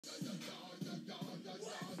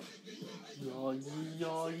Yo,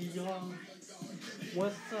 yo, yo.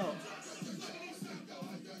 What's up?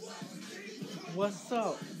 What's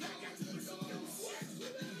up?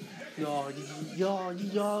 Yo, yo,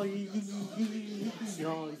 yo,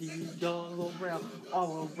 yo, yo,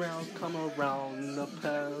 all around, come around the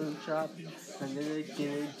pound shop. And then they get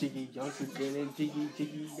it jiggy, youngsters get it jiggy,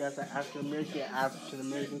 as an African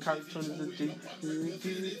American cartoonist, jiggy,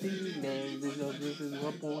 man, this is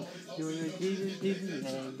one boy, doing a jiggy,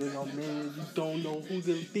 man, there's no man, you don't know who's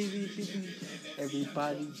the busy,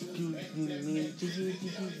 everybody doing jiggy,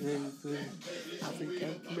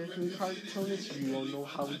 African American cartoonist, you don't know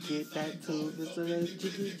how we get back to this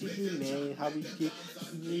jiggy, man, how we get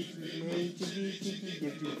man, jiggy,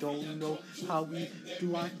 if you don't know how we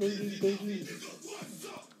do our thingy,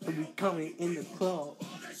 and we coming in the club.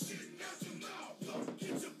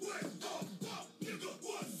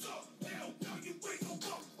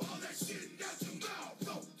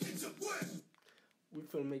 We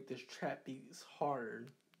finna make this trap beat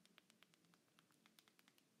harder.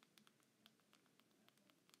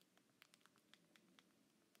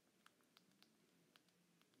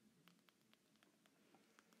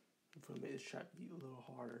 We finna make this trap beat a little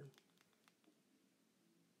harder.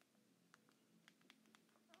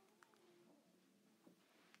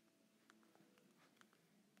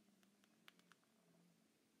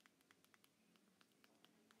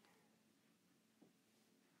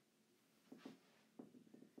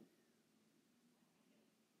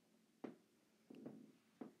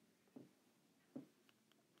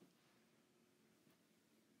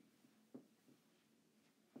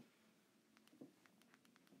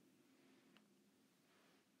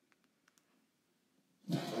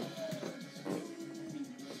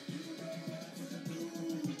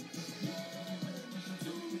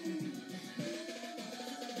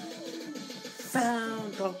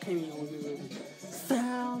 Sound off,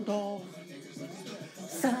 sound off,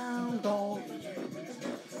 sound off,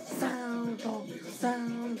 sound off,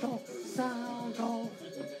 sound off, sound off,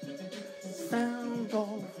 sound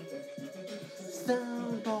off,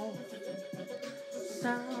 sound off,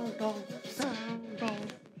 sound off, sound off.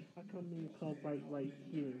 I come in the club right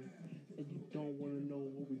here, and you don't want to know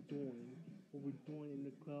what we're doing. What we're doing in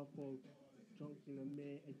the club for drunk in a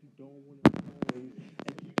man, and you don't want to know, and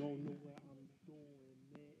you don't know what I'm doing,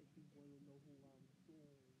 man. If you want to know who I'm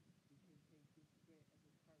doing, you can take this straight as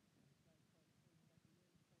a cartoon.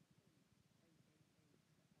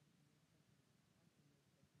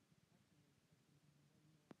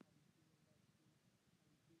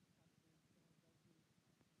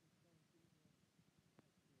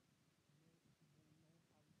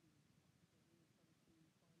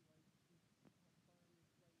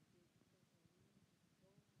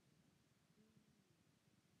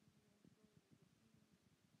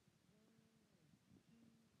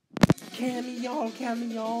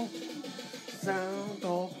 Cameo, sound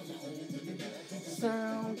off,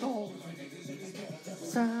 sound off,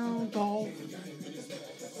 sound off,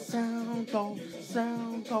 sound off,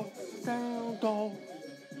 sound off, sound off.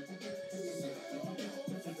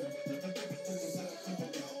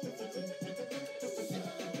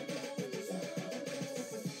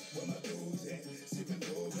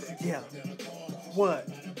 Yeah, what?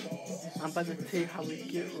 I'm about to tell you how we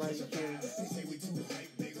get right here.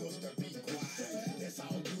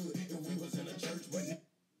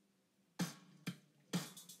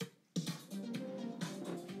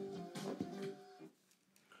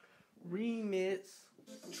 Remix.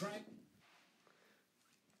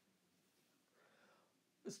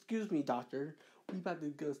 Excuse me, doctor. We about to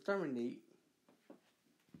go exterminate.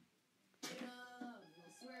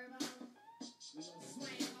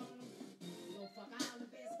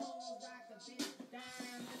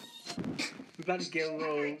 We about to get a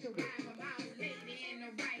little.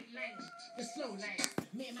 The slow lane.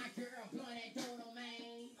 Me and my girl blow that dodo,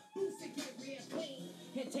 man. Who's to get real clean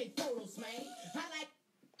and take photos, man? I like.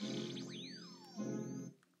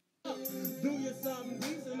 Do you something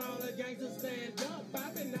decent? All the gangsters stand up,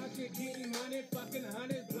 popping out here getting money, fucking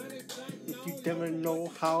hundreds, if you never know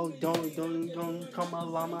how, don't come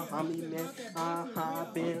along, homie, man.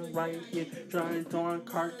 I've been right here drawing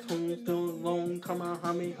cartoons, doing long, come on,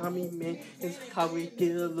 homie, man. It's how we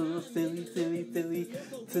get a little silly,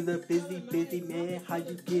 to the busy, man. How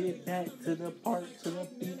you get it back to the part, to the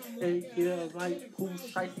beat, and get it right, who's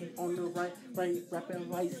shicey on the right, rapping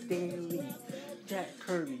like Stanley. Jack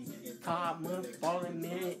Kirby, Todd Falling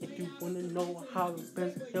Man. If you wanna know how the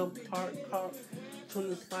best help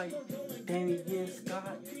cartoonists like Danny and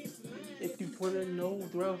Scott. If you wanna know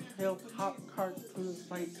the help hop cartoonists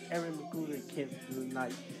like Aaron McGruder and Kevin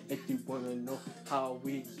Knight. If you wanna know how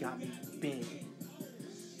we got me bent.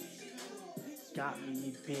 got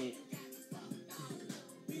me bent.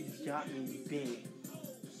 Got me bent.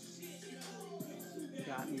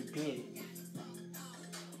 Got me bent.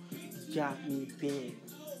 Got me bent.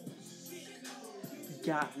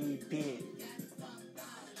 Got me bent.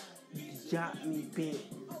 Got me bent.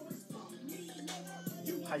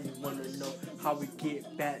 How you wanna know how we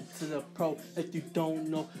get back to the pro? If you don't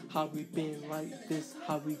know how we been like this,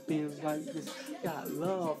 how we been like this. Got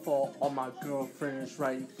love for all my girlfriends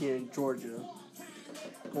right here in Georgia.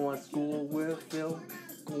 Going to school with Phil.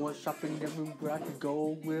 Going shopping everywhere I can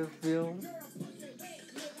go with Phil.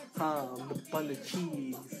 The bun of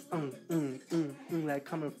cheese. Like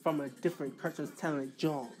coming from a different cartoonist talent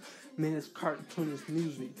genre. Man, it's cartoonist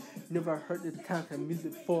music. Never heard the type of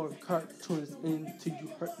music for cartoonists until you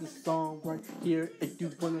heard this song right here. If you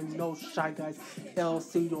wanna know, Shy Guys, El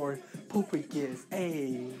Senor Poopigas,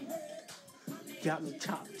 ayy. Got me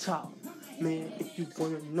chop chop. Man, if you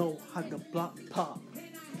wanna know how the block pop,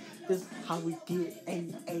 this is how we did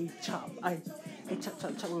a chop. A chop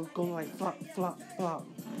chop chop, we're going like flop flop flop.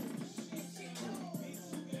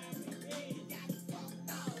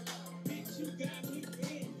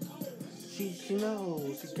 She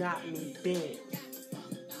knows she got me bent.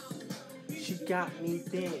 She got me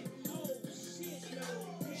bent.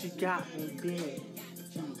 She got me bent.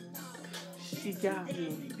 She got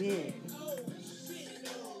me bent.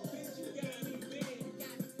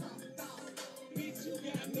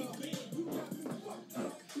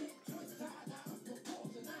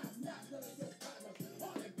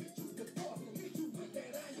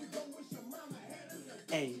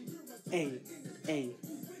 Hey, hey, hey,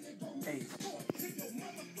 hey.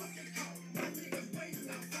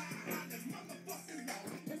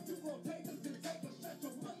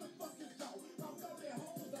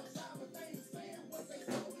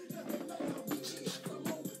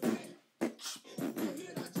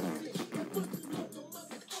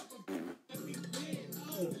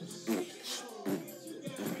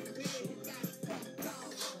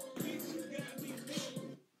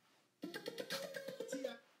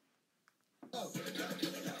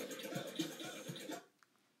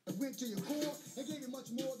 Went to your core and gave you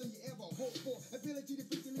much more than you ever hoped for. Ability to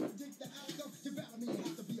quickly predict the outcome. Develop me, you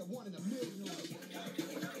have to be a 1 in a million.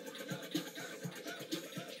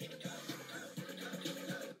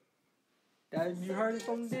 That you heard it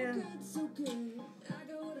from there?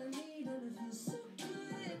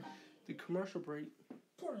 The commercial break.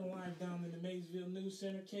 Reporting live down in the Maysville News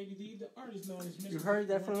Center, KBD, the artist known as Mr. You heard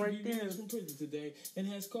that from right there. From prison today and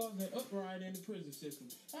has caused an uproar in the prison system.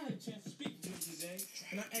 I had a chance to speak to him today,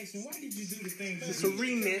 and I asked him, why did you do the things? It's a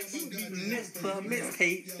remix,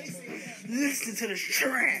 mixtape. Listen to the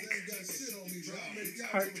track.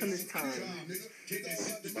 Cartoonist time.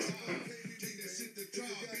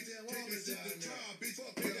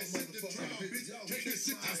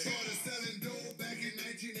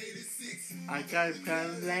 I got it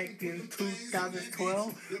back in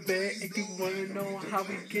 2012. But if you wanna know how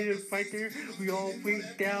we get it right there, we all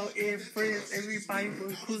went down in France. Everybody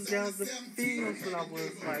was cruising down the fields when I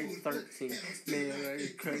was like 13. Man, I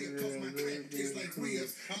couldn't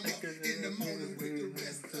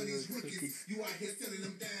You out here selling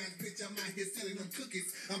them dimes, bitch. I'm out here selling them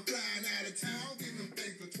cookies. I'm flying out of town, giving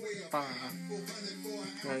thanks for 12.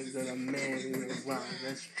 Like that a man in the rhyme.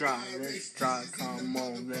 Let's drive, come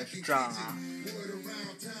on, let's drive.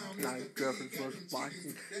 My girlfriend was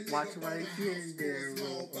watching right here and there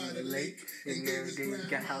on the lake. And everything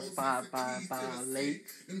got house by a lake.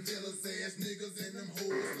 Them jealous ass niggas and them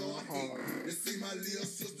hoes start hating. They see my little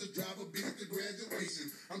sister drive a bitch to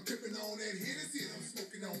graduation. I'm tripping on that Hennessy and I'm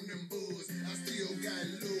smoking on them buzz. I still got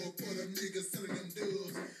love for them niggas selling them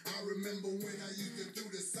dubs. I remember when I used to do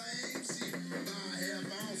the same shit. Buy a half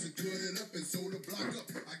ounce and cut it up and sold the block up.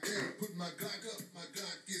 I can't put my Glock up. My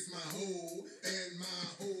Glock is my hoe, and my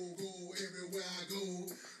hoe go everywhere I go.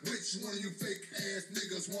 Which one of you fake ass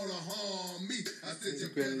niggas wanna harm me? I said you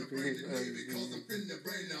better bring it, baby, cause I'm finna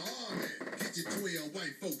bring the army. Get your 12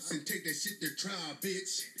 white folks and take that shit to trial,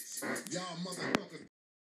 bitch. Y'all motherfuckers.